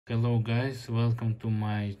Hello guys, welcome to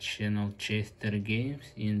my channel Chester Games.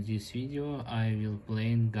 In this video I will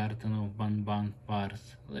play Garten of Banban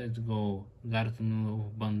parts. Let's go, Garten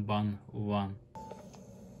of Banban 1.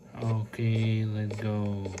 Okay, let's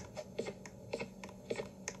go.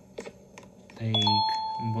 Take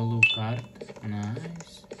blue card,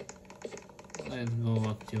 nice. Let's go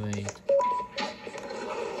activate.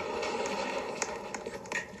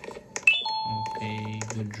 Okay,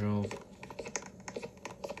 good job.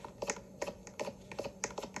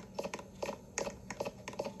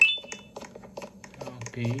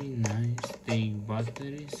 Okay, nice. Take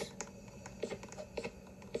batteries.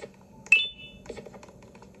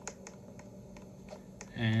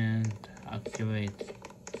 And activate.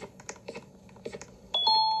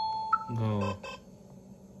 Go.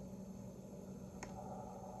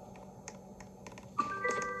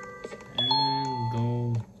 And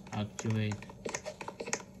go. Activate.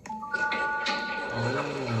 Oh,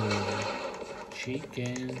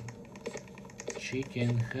 chicken.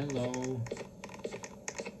 Chicken, hello.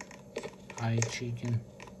 Hi, chicken.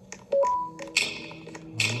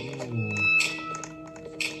 Oh,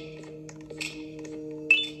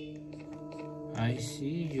 I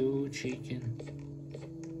see you, chicken.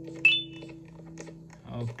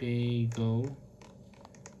 Okay, go.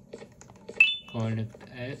 Collect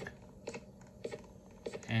egg.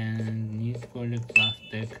 And need collect last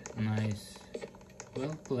egg. Nice.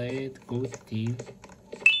 Well played, good team.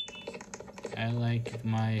 I like it,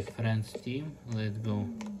 my friend's team. Let's go.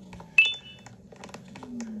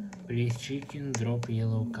 Please chicken, drop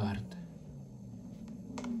yellow card.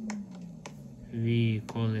 We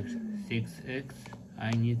collect 6 eggs.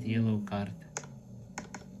 I need yellow card.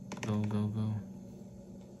 Go, go, go.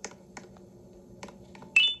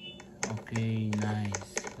 Okay,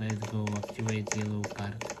 nice. Let's go activate yellow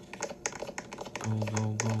card. Go,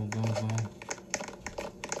 go, go, go, go.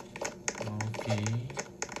 Okay.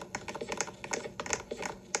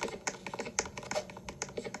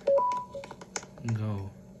 Go.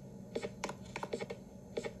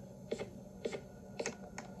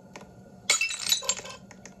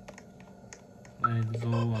 Let's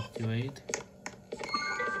go activate.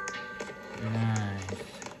 Nice.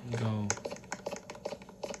 Go.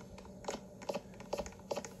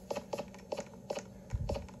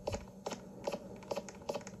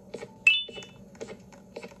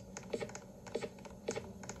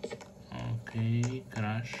 Okay,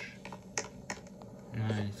 crash.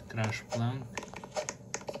 Nice, crash plank.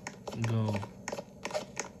 Go.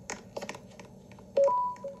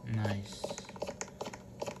 Nice.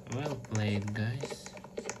 Well played, guys.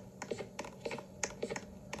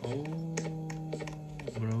 Oh,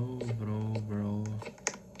 bro.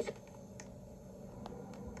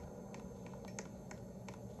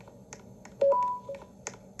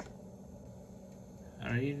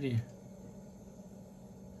 Really?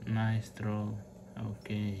 Nice troll.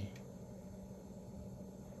 Okay.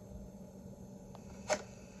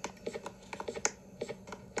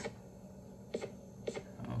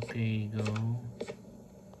 Okay, go.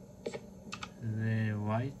 The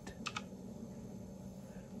white.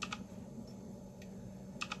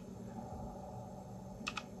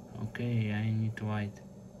 Okay, I need white.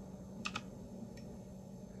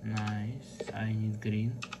 Nice. I need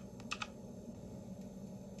green.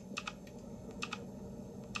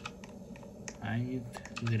 I need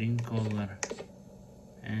green color.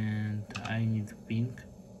 And I need pink.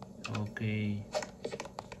 Okay.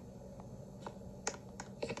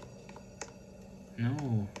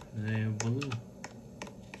 No, the blue.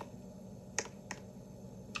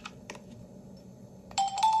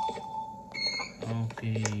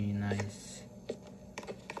 Okay, nice.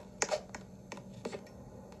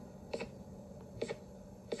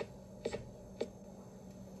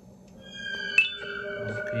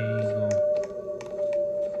 Okay, go.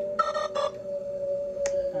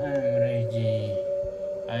 I'm ready.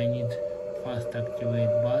 I need fast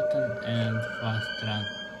activate button and fast run.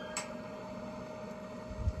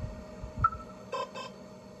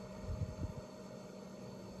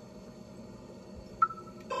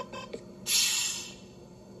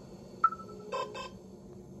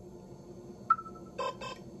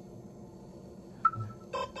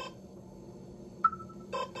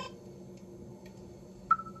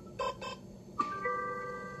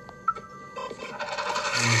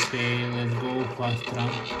 Okay, let's go fast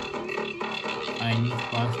run. I need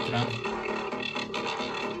fast run.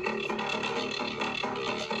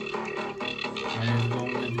 Let's go.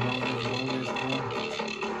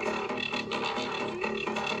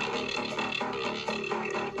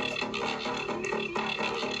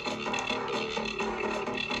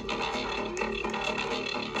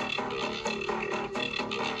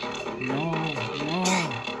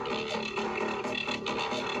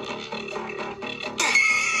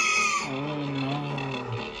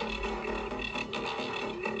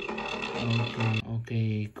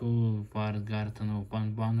 Garten of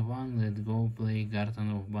Banban 1. Let's go play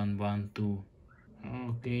Garten of Banban 2.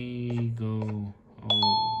 Okay, go. Oh.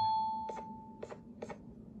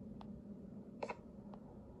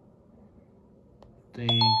 Take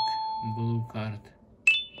blue card.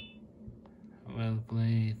 Well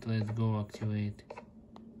played. Let's go activate.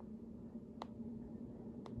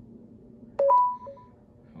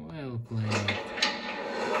 Well played.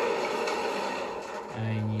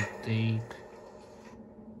 I need take.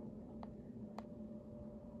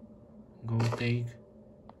 Go take.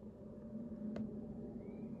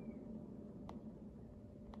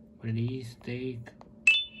 Please take.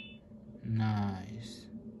 Nice.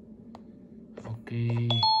 Okay.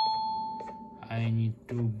 I need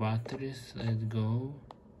 2 batteries. Let's go.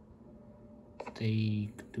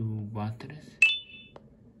 Take 2 batteries.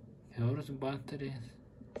 First batteries.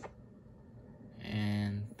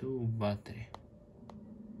 And 2 battery.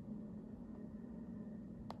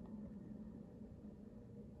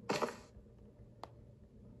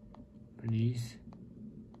 Please.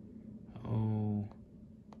 Oh.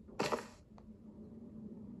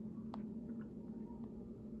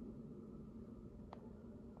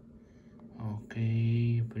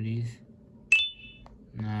 Okay, please.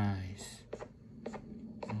 Nice.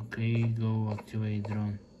 Okay, go activate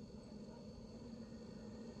drone.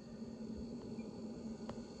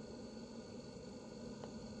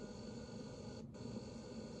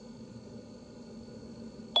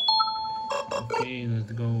 Okay,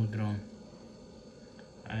 let's go drone.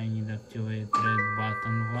 I need to activate red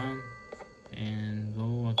button 1 and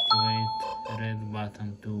go activate red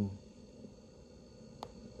button 2.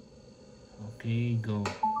 Okay, go.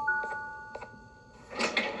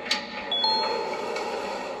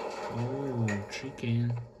 Oh,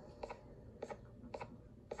 chicken.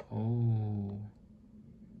 Oh,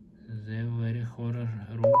 the very horror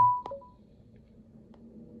room.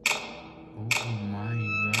 Oh my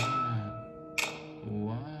god.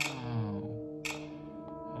 Wow.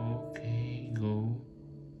 Okay, go.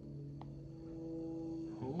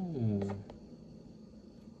 Oh,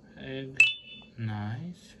 egg.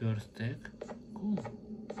 Nice. First egg. Cool.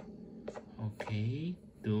 Okay,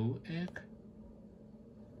 2 egg.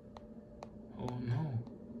 Oh no.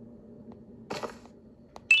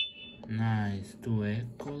 Nice. 2 egg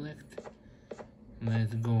collect.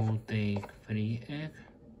 Let's go take 3 egg.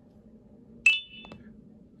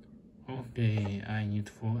 Okay, I need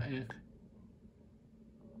 4 egg.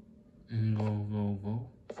 Go, go, go.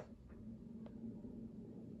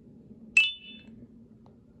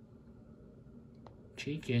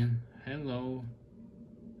 Chicken, hello.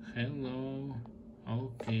 Hello.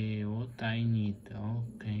 Okay, what I need?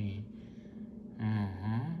 Okay.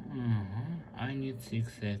 I need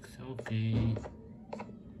 6 eggs. Okay.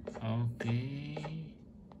 Okay.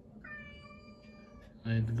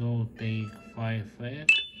 Let's go take 5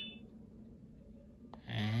 eggs.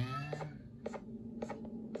 And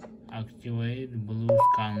activate blue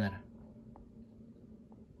scanner.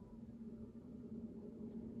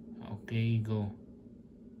 Okay, go.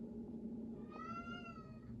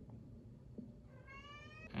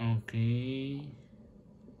 Okay.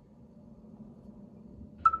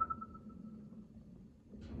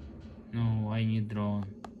 No, I need drone.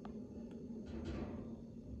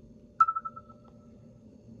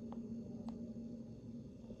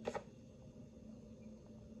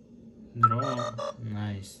 Drone,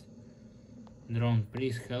 nice. Drone,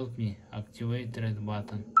 please help me activate red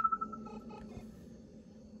button.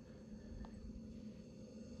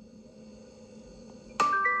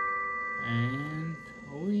 And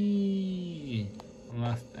we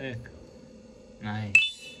last egg.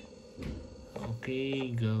 Nice.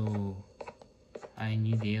 Okay, go. I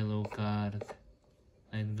need yellow card.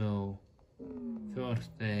 Let's go.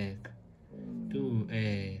 First egg. 2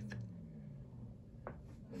 egg.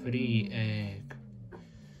 3 egg.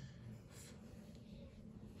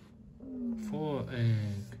 4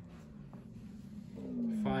 egg.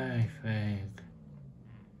 5 egg.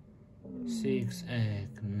 6 egg.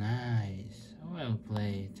 Nice. Well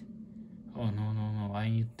played. Oh no, I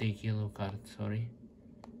need to take yellow card, sorry.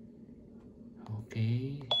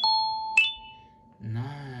 Okay.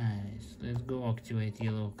 Nice. Let's go activate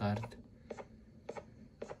yellow card.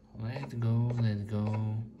 Let's go, let's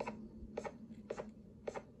go.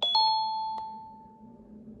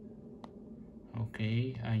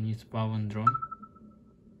 Okay, I need spawn drone.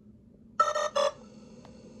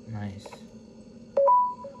 Nice.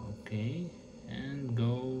 Okay, and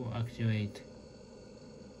go activate.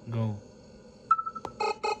 Go.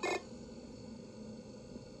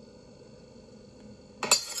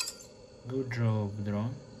 Good job,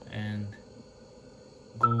 drone. And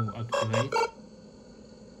go activate.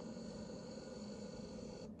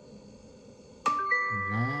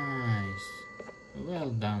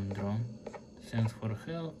 Well done, drone. Thanks for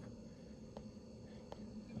help.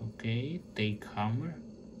 Okay, take hammer.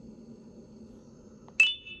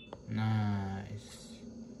 Nice.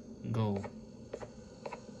 Go.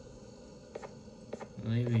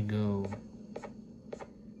 There we go.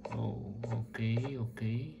 Oh, okay,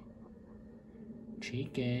 okay.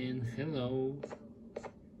 Chicken, hello.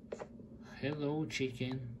 Hello,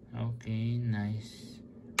 chicken. Okay, nice.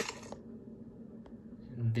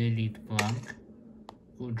 Delete plank.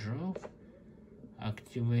 Good job.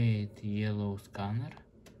 Activate yellow scanner.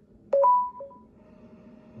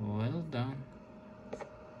 Well done.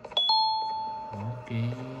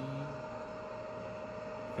 Okay.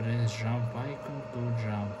 Press jump icon to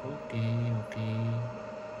jump. Okay, okay.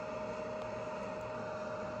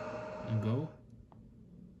 Go.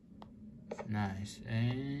 Nice.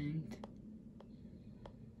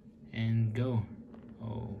 And go.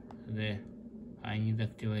 Oh, there. I need to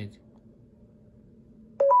activate.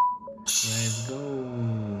 Let's go.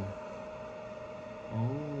 Oh,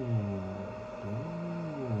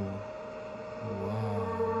 wow.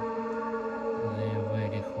 The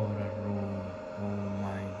very horror room. Oh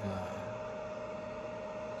my god.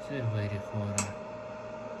 The very horror.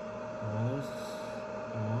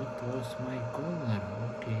 What was my color?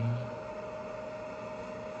 Okay.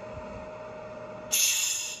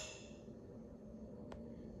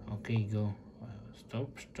 Okay, go. Stop.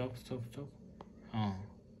 Oh.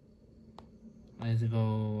 Let's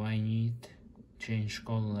go. I need change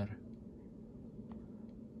color.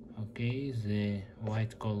 Okay, the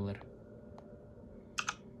white color.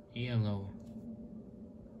 Yellow.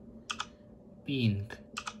 Pink.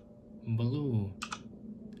 Blue.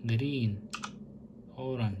 Green.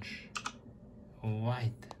 Orange.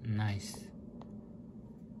 White. Nice.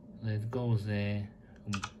 Let's go the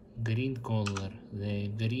green color. The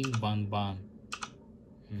green banban.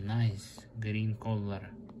 Nice. Green color.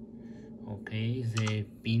 Okay, the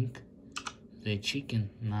pink. The chicken.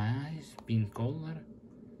 Nice. Pink color.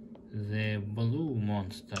 The blue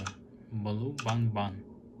monster. Blue banban.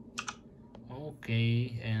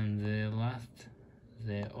 Okay, and the last,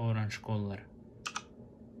 the orange color.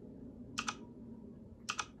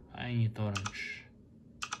 I need orange.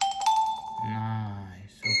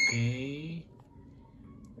 Nice. Okay.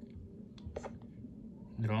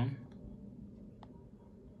 Drone.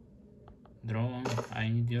 Drone, I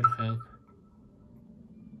need your help.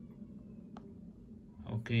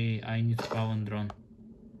 Okay, I need spawn drone.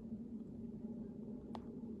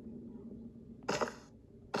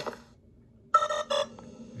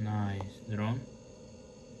 Nice. Drone.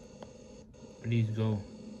 Please go.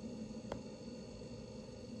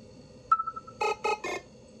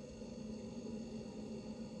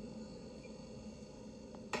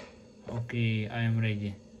 Okay, I am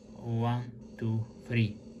ready. 1, 2,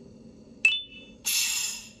 3.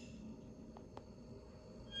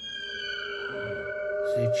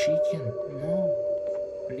 The chicken? No.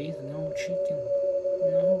 Please, no chicken.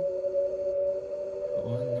 No.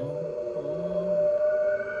 Oh no. Oh.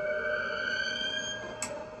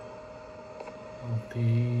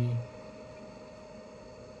 Okay.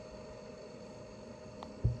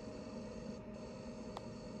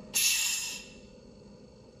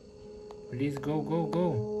 Please go. Go,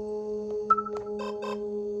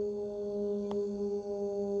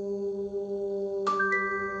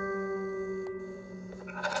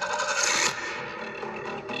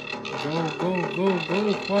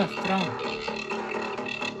 fast run.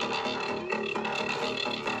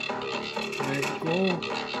 Let's go.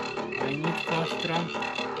 I need fast run.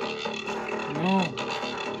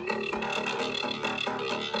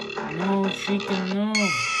 No, chicken, no.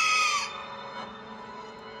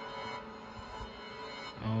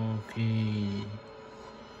 Okay.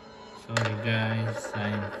 Sorry guys,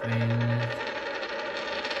 I'm failing.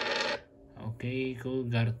 Okay, cool.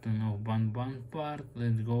 Garten of Banban part.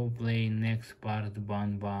 Let's go play next part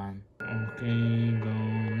Banban. Okay, go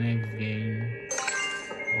next game.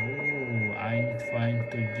 Oh, I need to find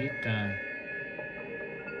two guitar.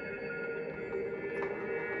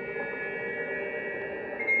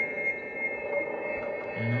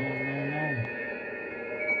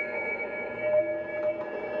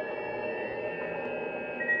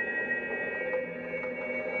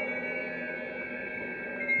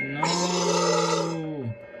 No.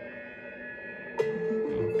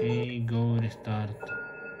 Okay, go restart.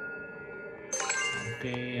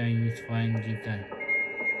 Okay, I need to find guitar.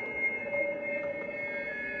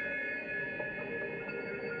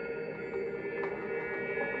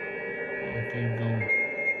 Okay, go.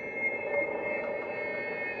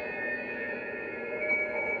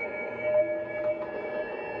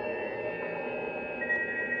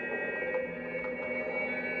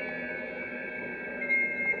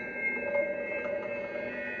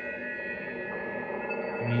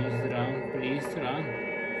 fast run,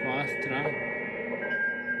 fast run.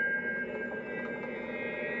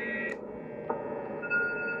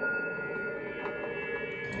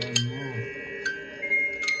 Oh no.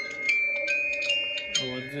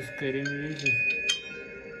 What's the scary music?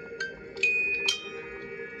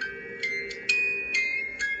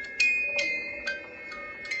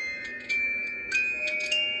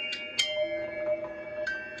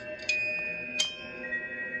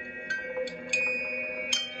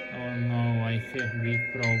 Oh no, I have big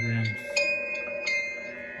problems.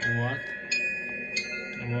 What?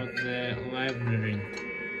 What's the labyrinth?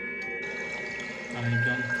 I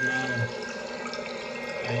don't know.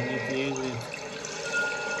 I need to exit.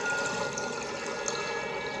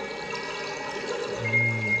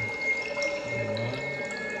 What?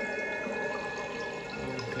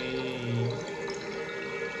 Okay.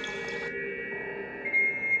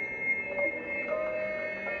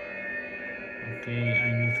 Okay, I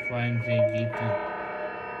need to find the guitar.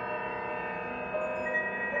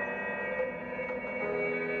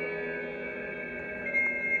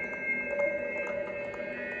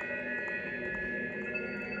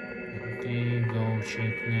 Okay, go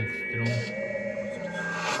check next room.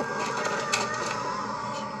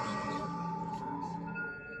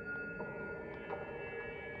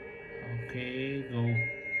 Okay, go.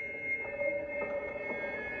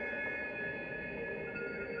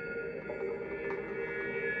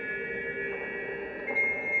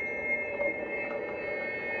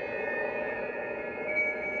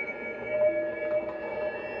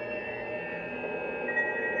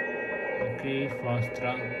 Okay, fast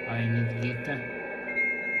run. I need guitar.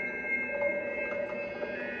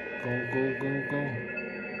 Go, go, go, go.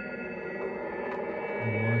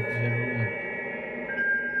 What's the room?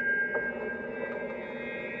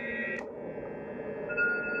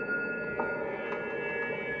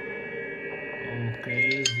 Okay,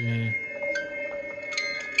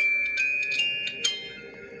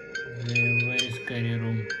 the very scary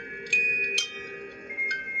room.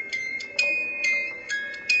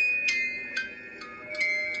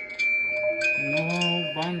 No,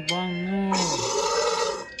 Banban, no.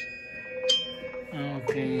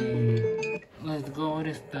 Okay, let's go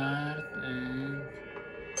restart and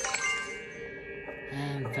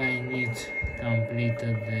I need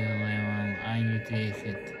completed the level. I need to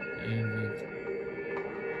exit. Exit.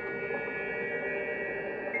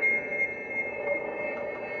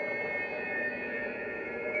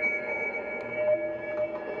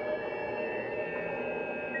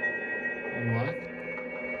 What?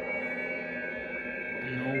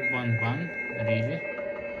 No Banban? Really?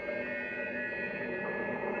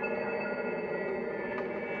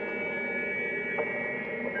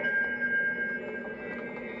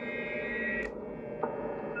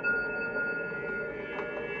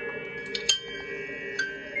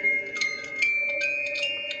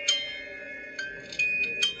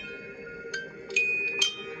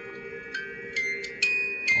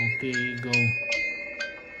 Okay, go.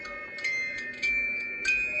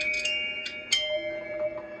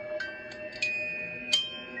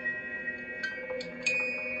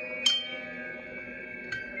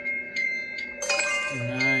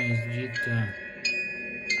 Nice, guitar.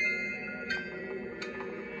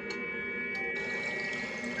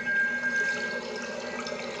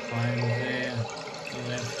 Find the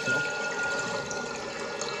laptop.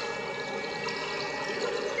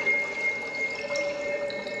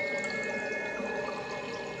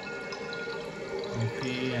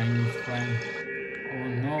 Okay, I need to find. Oh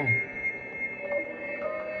no.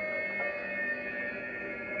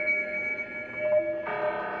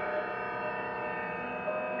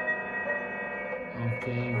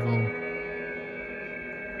 Okay, go.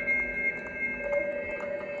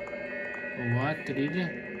 What, really?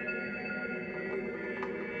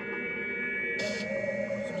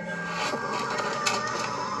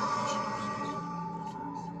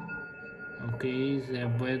 Okay, the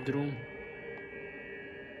bedroom.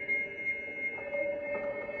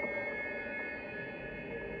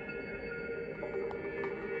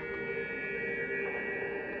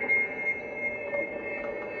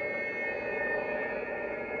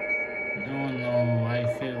 No, no, I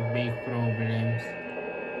have big problems.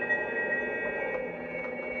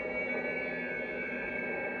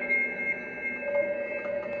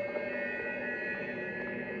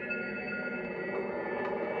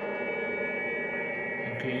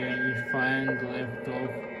 Okay, I need to find the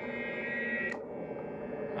laptop.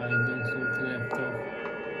 I don't look laptop.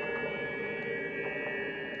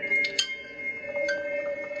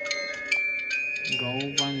 Go,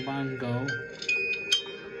 Banban, go.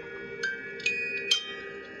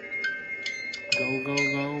 Go, go,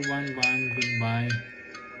 go, Banban, goodbye.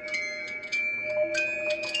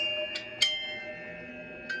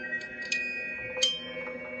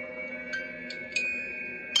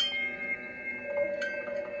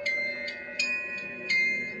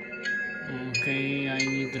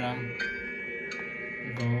 need run.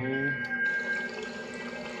 Go.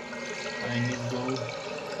 I need go.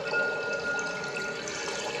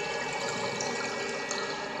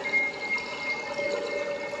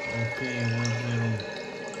 Okay, what's the room?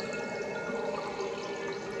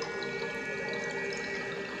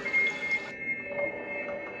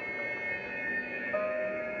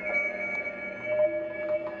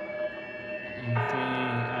 Okay,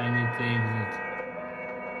 I need to exit.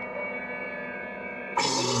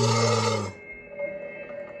 Oh,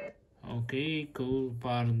 no. Okay, cool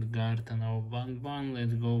part, Garten of Banban.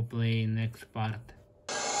 Let's go play next part.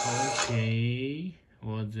 Okay,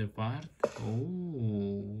 what's the part? Oh,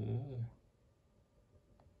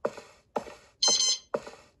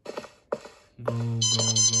 go, go,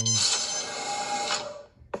 go.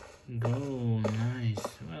 Go, nice,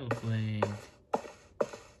 well played.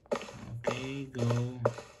 Okay, go.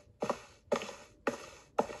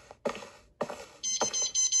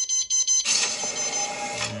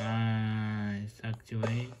 Nice,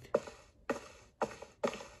 activate.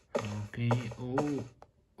 Okay, oh,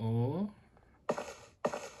 oh.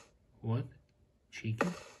 What?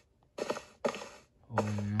 Chicken? Oh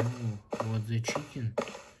no, what's the chicken?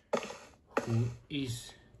 Who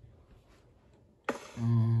is?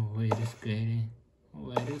 Oh, very scary.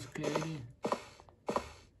 Very scary.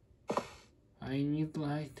 I need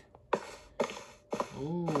light.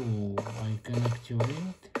 Oh, I can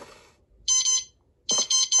activate.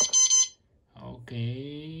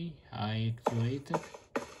 Okay, I activated.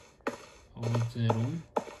 What's the room?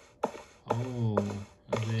 Oh,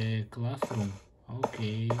 the classroom.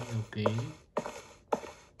 Okay, okay.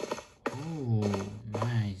 Oh,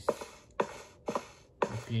 nice.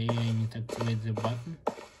 Okay, I need to activate the button.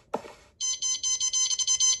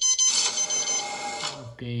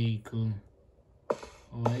 Okay, cool.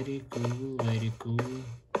 Very cool, very cool.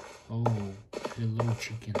 Oh, hello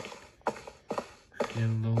chicken.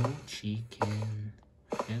 Hello chicken.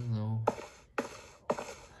 Hello.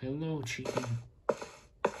 Hello chicken.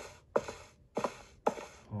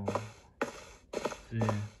 Oh,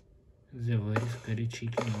 the very scary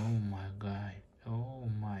chicken. Oh my god. Oh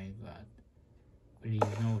my god. Please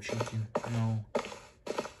no chicken. No.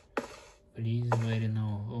 Please very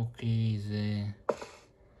no. Okay,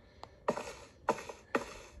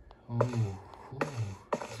 oh,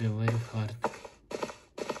 the very hard.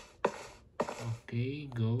 Okay,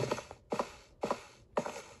 go.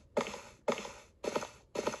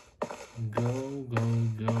 Go, go,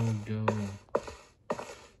 go, go.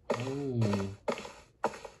 Oh,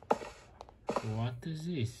 what is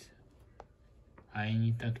this? I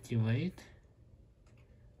need to activate.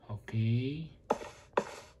 Okay.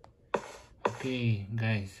 Okay,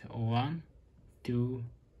 guys. 1, 2,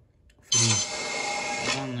 3.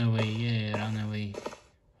 Run away, yeah, run away.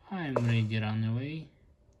 I'm ready, run away.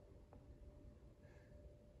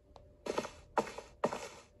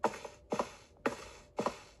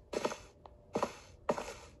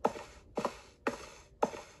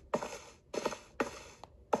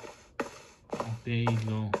 Okay,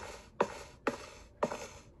 go.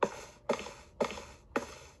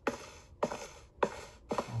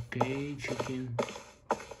 Okay, chicken.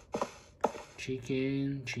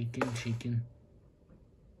 Chicken, chicken, chicken.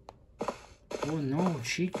 Oh no,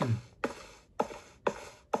 chicken.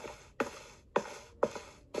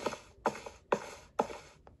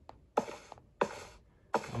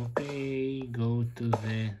 Okay, go to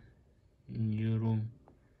the new room.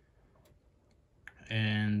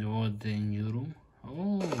 And what the new room?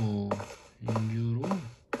 Oh, new room.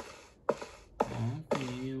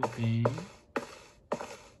 Okay, okay.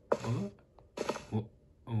 Oh,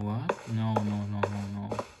 what? No, no, no, no,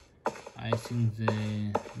 no. I think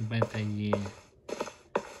the bad idea.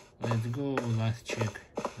 Let's go, let's check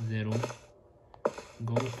the room.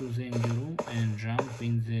 Go to the new room and jump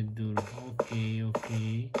in the door. Okay,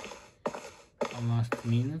 okay. Last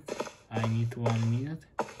minute. I need 1 minute.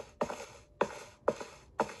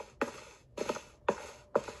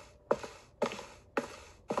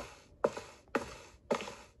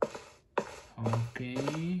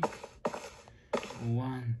 Okay.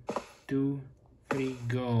 1, 2, 3,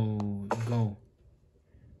 go. Go.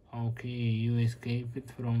 Okay, you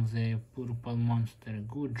escaped from the purple monster.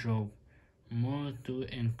 Good job. More to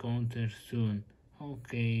encounter soon.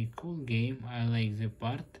 Okay, cool game. I like the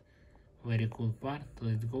part. Very cool part.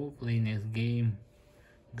 Let's go play next game.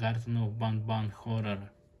 Garten of Banban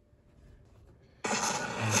horror.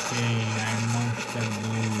 Okay, I'm monster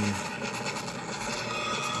blue.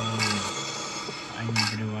 Oh, I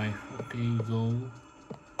need revive. Okay, go.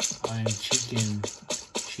 I'm chicken.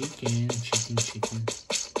 Chicken, chicken, chicken.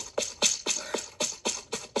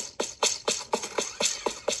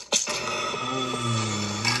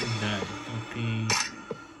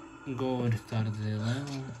 start the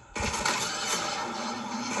level.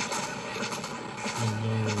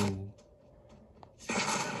 Go.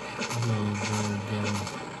 Go.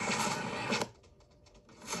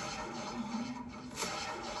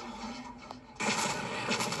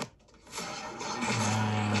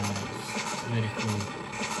 Nice. Very cool.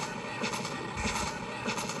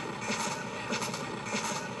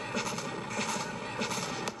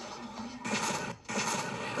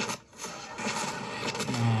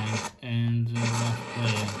 Nice. And the last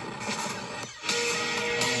player.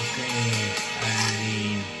 Okay,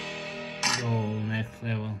 and go next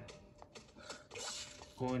level.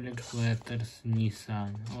 Collect letters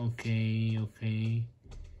Nissan. Okay.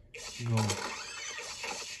 Go.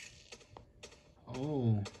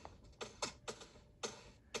 Oh,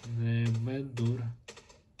 the bad door.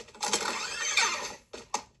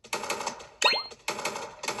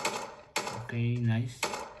 Okay, nice.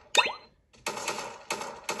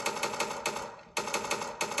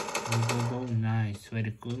 Go. Nice,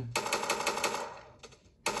 very cool.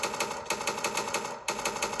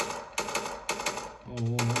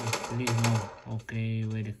 Oh, please no. Okay,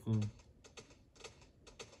 very cool.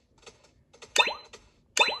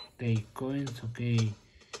 Take coins, okay.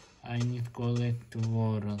 I need collect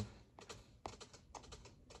world.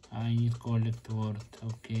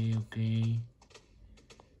 Okay.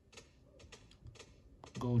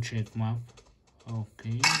 Go check map.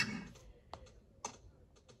 Okay.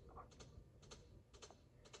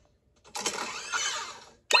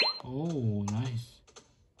 Oh, nice.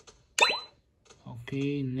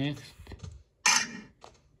 Okay, next.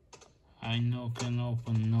 I know can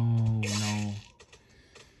open. No.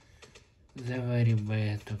 They're very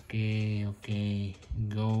bad. Okay.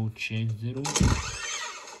 Go check the room.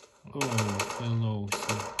 Oh, hello.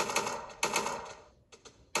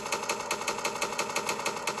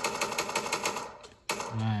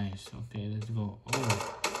 Nice. Okay, let's go. Oh,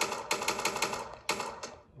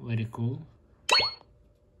 very cool.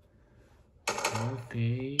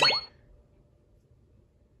 Okay.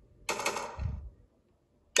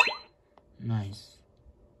 Nice.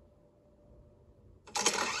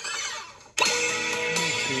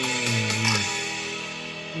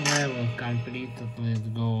 Level completed. Let's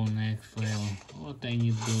go next level. What I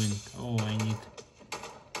need doing? Oh, I need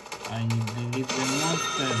to get the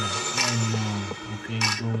monster. Oh no. Okay,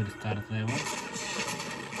 go restart level.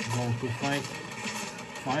 Go to fight.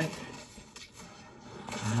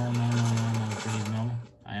 No, please no.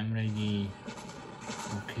 I am ready.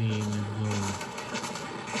 Okay, let's go.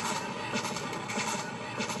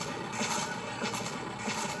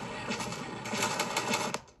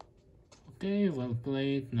 Okay, well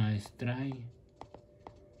played, nice try.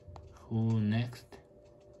 Who next?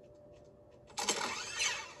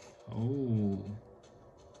 Oh.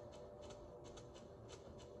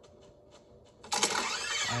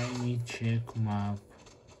 I need check map.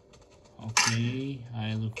 Okay,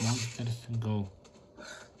 I look monsters, go.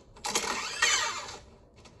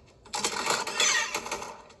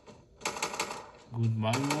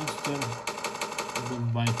 Goodbye monster.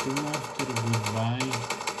 Goodbye 2 monster. Goodbye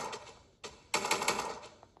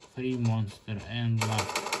 3 monster and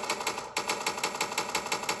last.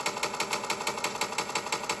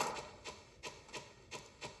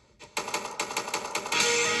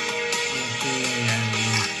 Okay, and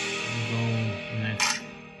go next.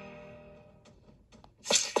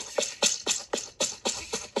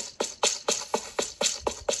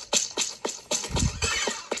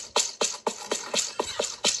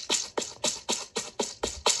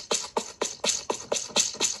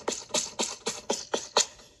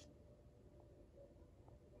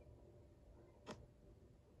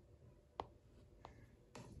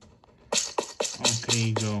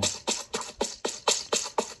 Okay, go.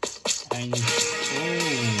 I need.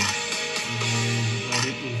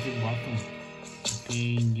 Very easy button.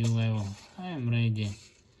 Okay, new level. I am ready.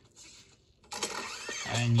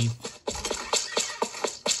 I need.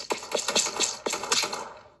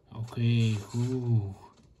 Okay,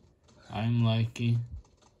 I'm lucky.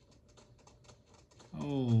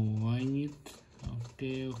 Oh, I need.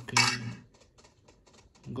 Okay.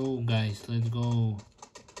 Go, guys, let's go.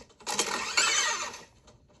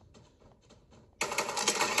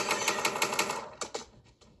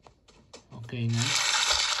 Okay, now.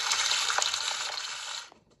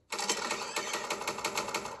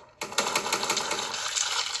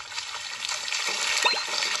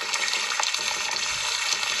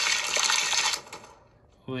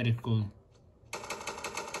 Very cool.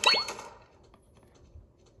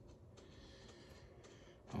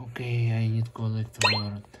 Okay, I need collect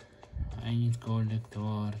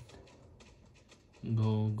word.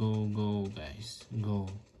 Go, guys, go.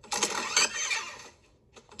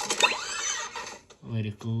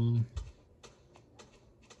 Very cool.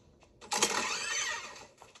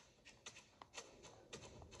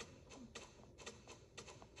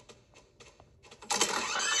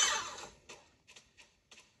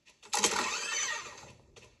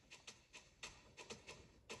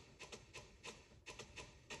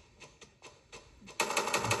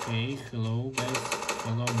 Okay, hello guys,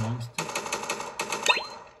 hello monster.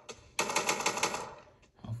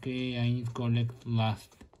 Okay, I need to collect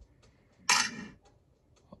last.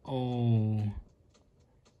 Oh,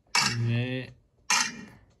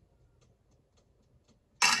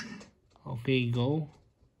 okay, go.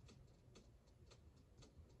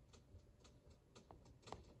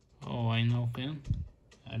 Oh, I know can.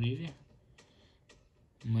 Really?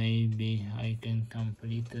 Maybe I can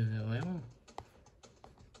complete the level.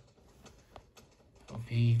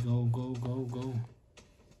 Okay, go, go, go, go.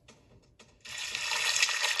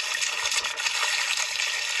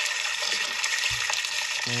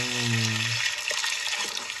 Oh,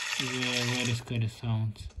 yeah, very scary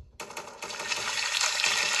sounds.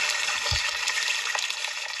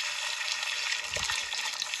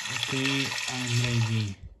 Okay, I'm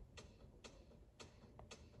ready.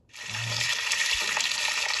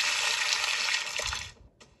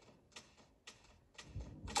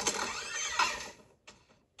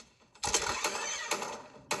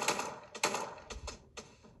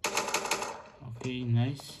 Okay,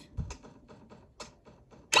 nice.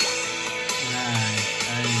 Nice,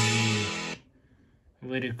 I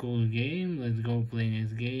very cool game. Let's go play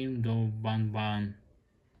next game. Do Banban.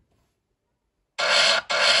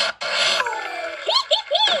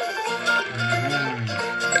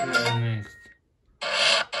 Nice.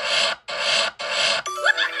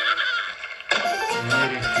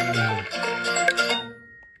 Very cool.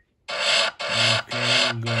 Okay,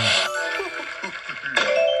 go.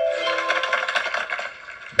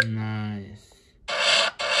 Nice.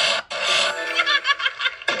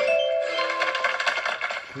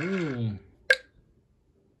 Cool.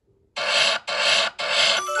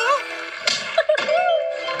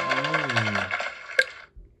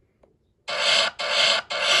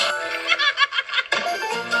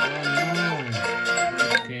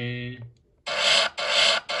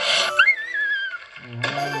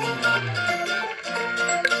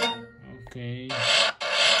 Okay.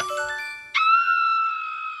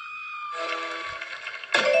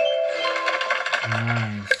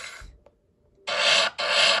 Nice.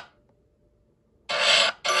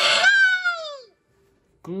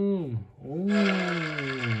 Cool. Oh.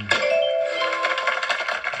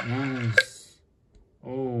 Nice.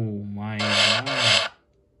 Oh my god.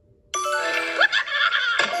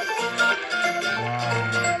 Wow.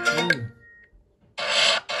 Cool.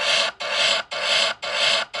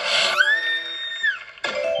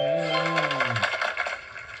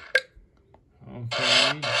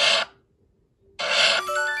 Okay.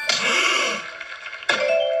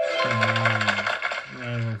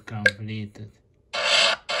 Level completed.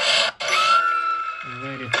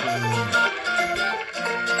 Very cool.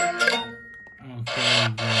 Okay,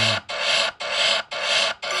 go.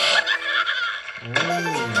 Oh,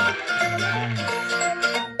 nice.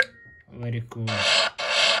 Very cool.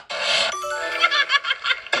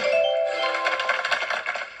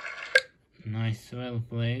 Nice, well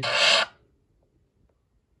played.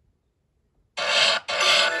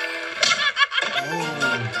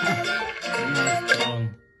 Nice troll.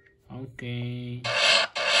 Okay.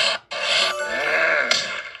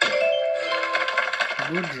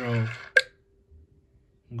 Good drop.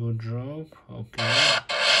 Good drop. Okay.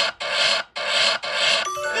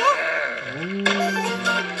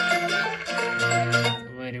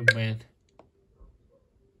 Very bad.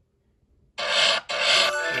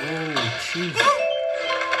 Oh, cheese.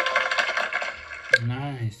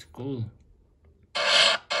 Nice, cool.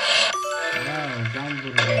 Wow,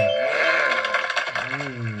 hamburger. Oh.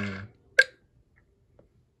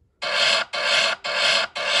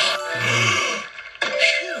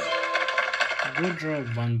 Good job,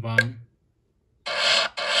 Banban.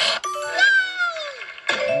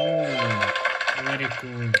 Oh, very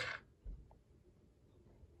cool.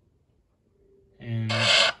 And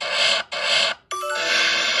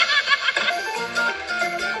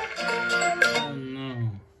oh no,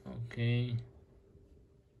 okay.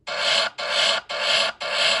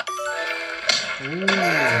 Oh,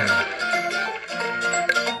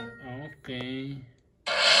 okay.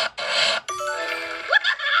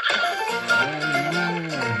 Oh no,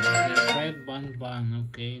 the red Banban.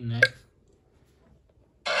 Okay, next.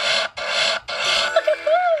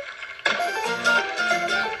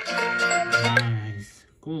 Nice,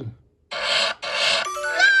 cool.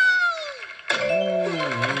 Oh,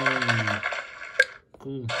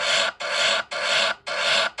 cool.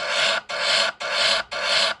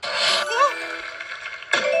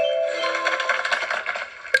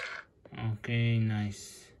 Okay,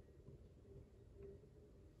 nice.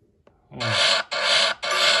 Oh.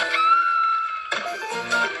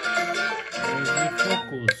 Where's the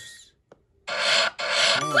focus?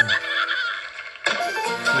 Oh.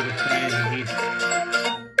 Surprise gift.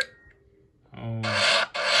 Oh.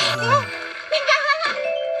 Wow.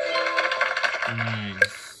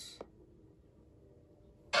 Nice.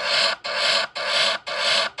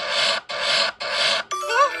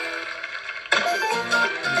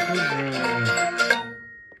 Good roll.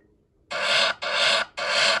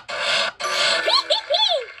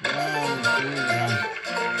 Wow, cool run.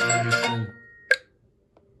 Very cool.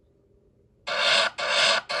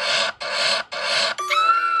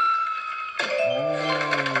 Oh,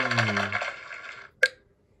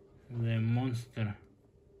 the monster.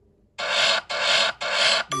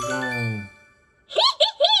 Go.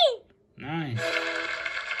 Nice.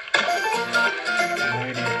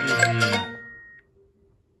 Very easy.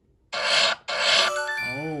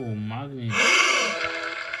 Oh, magnet.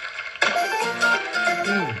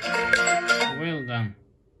 Cool. Well done.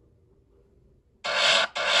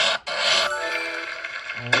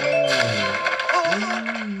 Oh.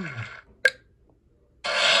 Ooh.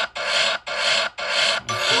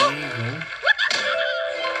 Okay, go.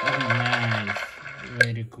 Oh, nice.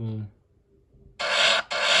 Very cool.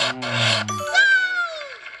 Oh,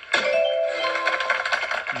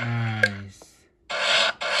 nice.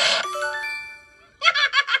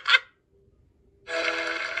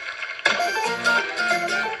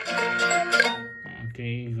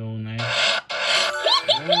 Okay, go next.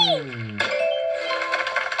 Oh.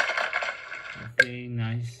 Okay,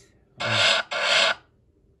 nice. Oh.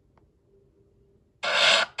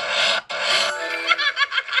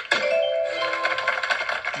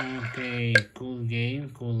 Okay, cool game,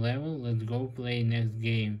 cool level. Let's go play next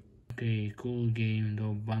game. Okay, cool game, the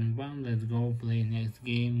Banban. Let's go play next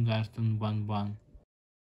game, Garten Banban.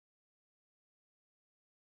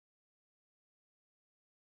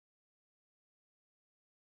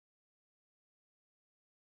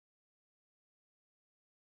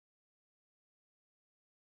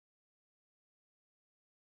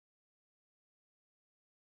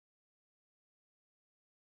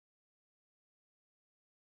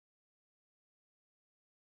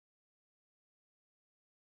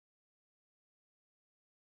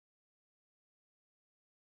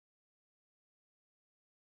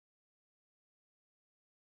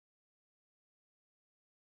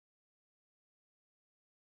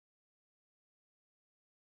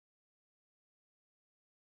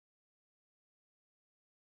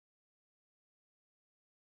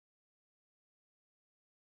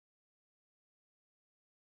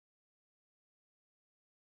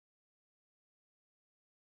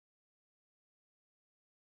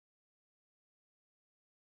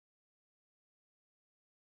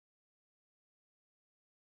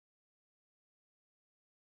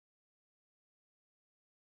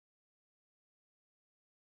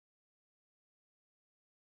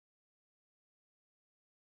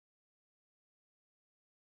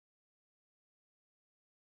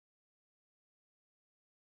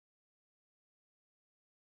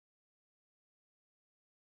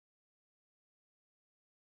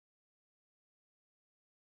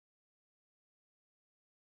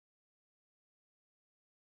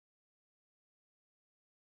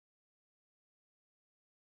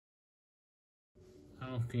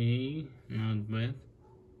 Okay, not bad.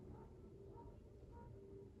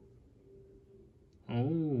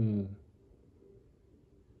 Oh,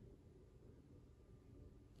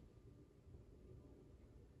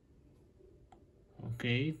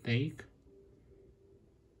 okay, take.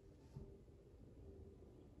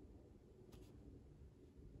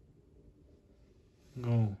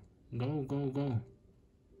 Go, go, go, go.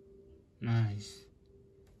 Nice.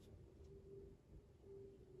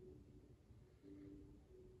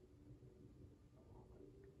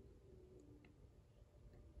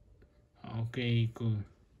 Okay, cool.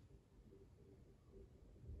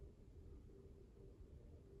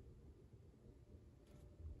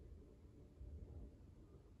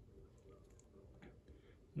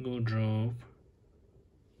 Go drop.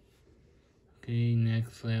 Okay,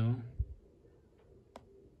 next level.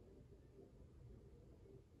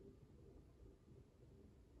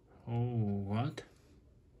 Oh, what?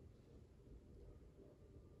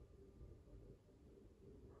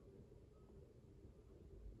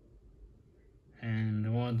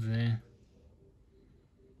 And what's the...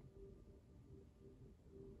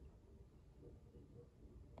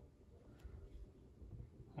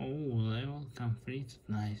 Oh, level complete.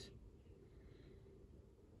 Nice.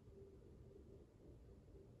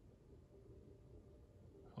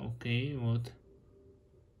 Okay, what?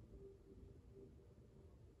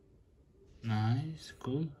 Nice,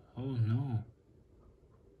 cool. Oh no.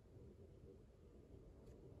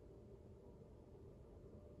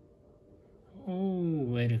 Oh,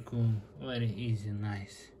 very cool. Very easy,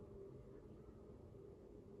 nice.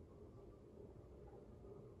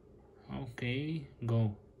 Okay,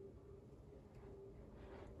 go.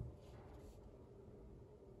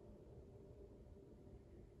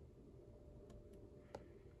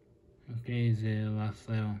 Okay, the last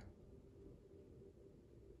level.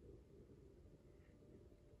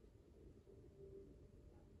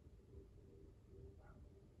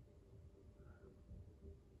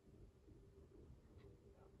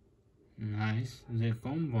 Nice, the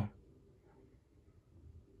combo.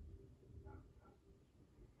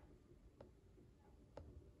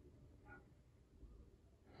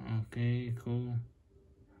 Okay, cool.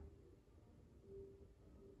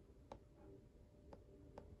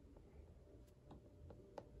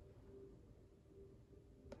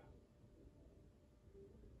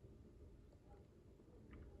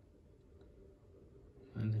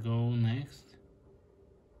 Let's go next.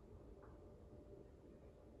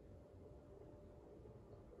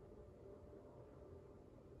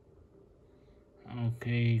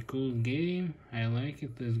 Okay, cool game. I like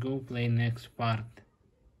it. Let's go play next part.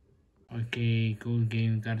 Okay, cool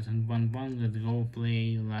game, Garten of Banban. Let's go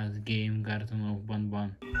play last game, Garten of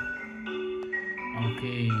Banban.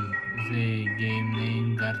 Okay, the game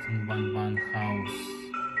name Garten Banban House.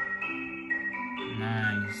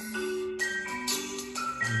 Nice.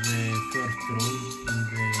 The first room in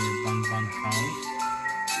the Banban house.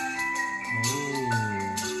 Oh,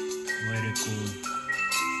 very cool.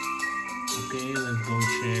 Okay, let's go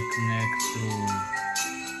check next room.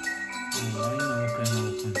 Oh, I know can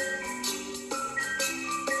open.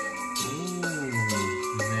 Oh,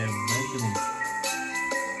 the bedroom.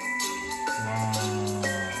 Wow,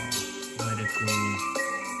 very cool.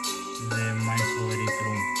 My favorite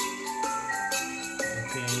room.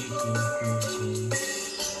 Okay, cool.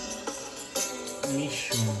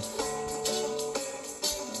 Mission.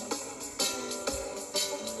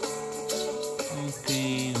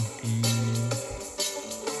 Okay.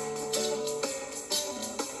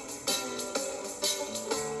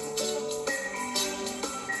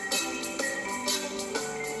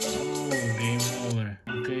 Oh, game over.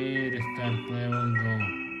 Okay, restart level, go.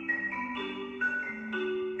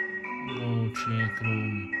 Go check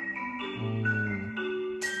room.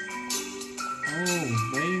 Oh,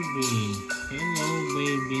 baby. Hello,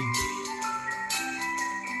 baby.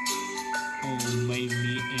 Oh,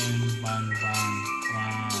 baby and Banban.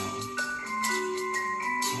 Wow.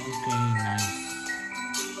 Okay, nice.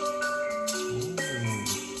 Oh.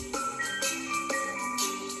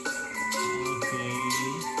 Okay.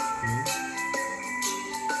 Good.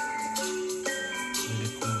 Very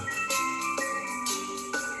cool.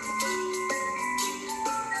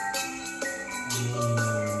 Oh,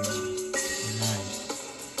 nice.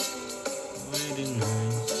 Very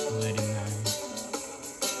nice.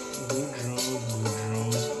 Good job.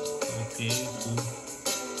 Okay, cool.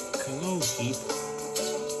 Hello, kid.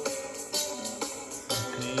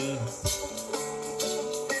 Okay.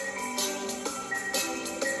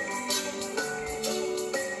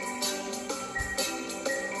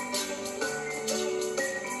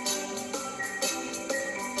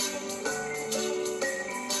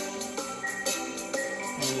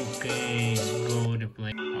 Okay, go to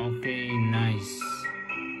play. Okay, nice.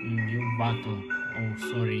 New battle. Oh,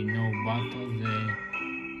 sorry, no battle. The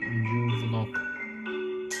new vlog.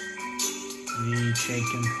 We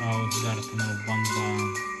checking house Garten of Banban.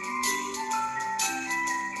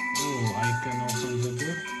 Oh, I can open the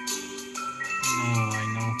door? No, I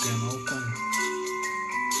now can open.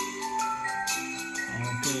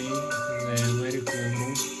 Okay, the very cool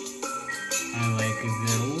room. I like the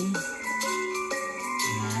room.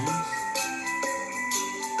 Nice.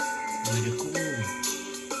 Very cool.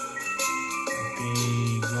 Okay,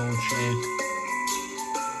 go check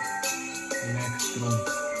next room.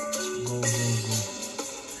 Go.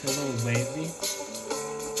 Hello, baby.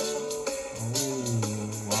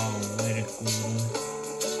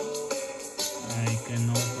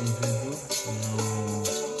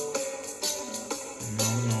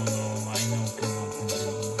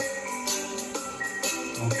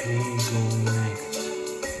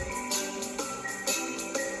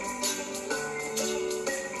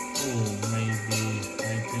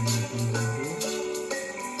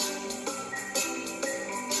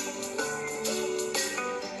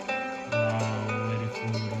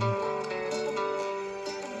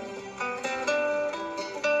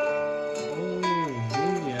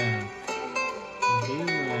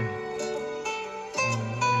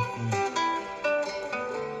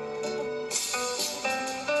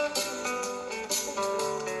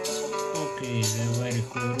 Okay, the very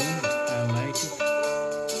cool room. I like it.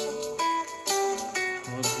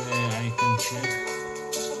 What I can check.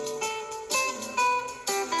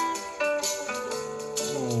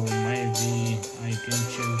 Oh, maybe I can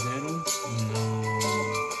check the room. No.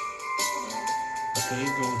 Okay,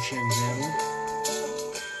 go check the room.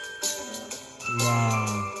 Wow,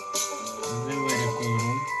 the very cool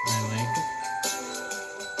room. I like it.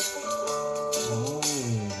 Oh,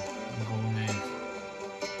 go next.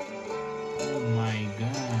 Oh my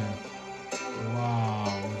god.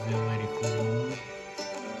 Wow, the very cool room.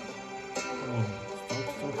 Oh,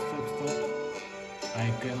 stop. I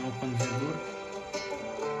can open the door.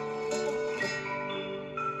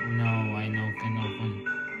 No, I know can open.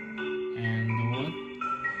 And what?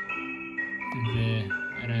 The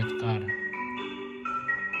red car.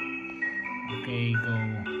 Okay, go.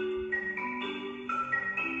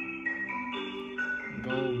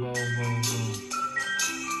 Go.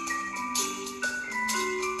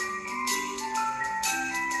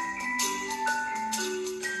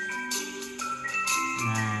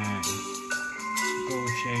 Nice. Go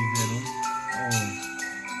check the room. Oh,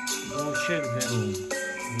 go check the room.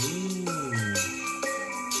 Ooh,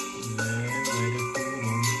 very cool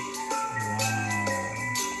room.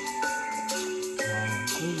 Wow,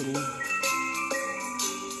 cool room.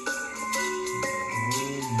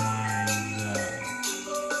 Oh my god.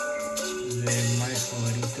 My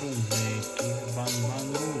favorite room, the Garten of Banban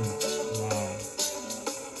room. Wow.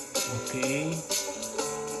 Okay,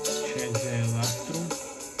 check the last room.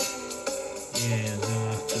 Yeah, the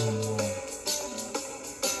last room.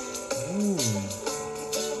 Ooh,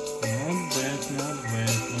 not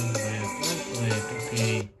bad. Let's play it.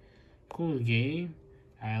 Okay, cool game.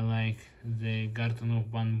 I like the Garten of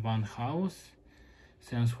Banban house.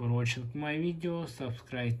 Thanks for watching my video.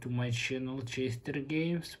 Subscribe to my channel Chester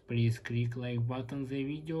Games. Please click like button the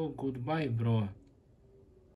video. Goodbye, bro.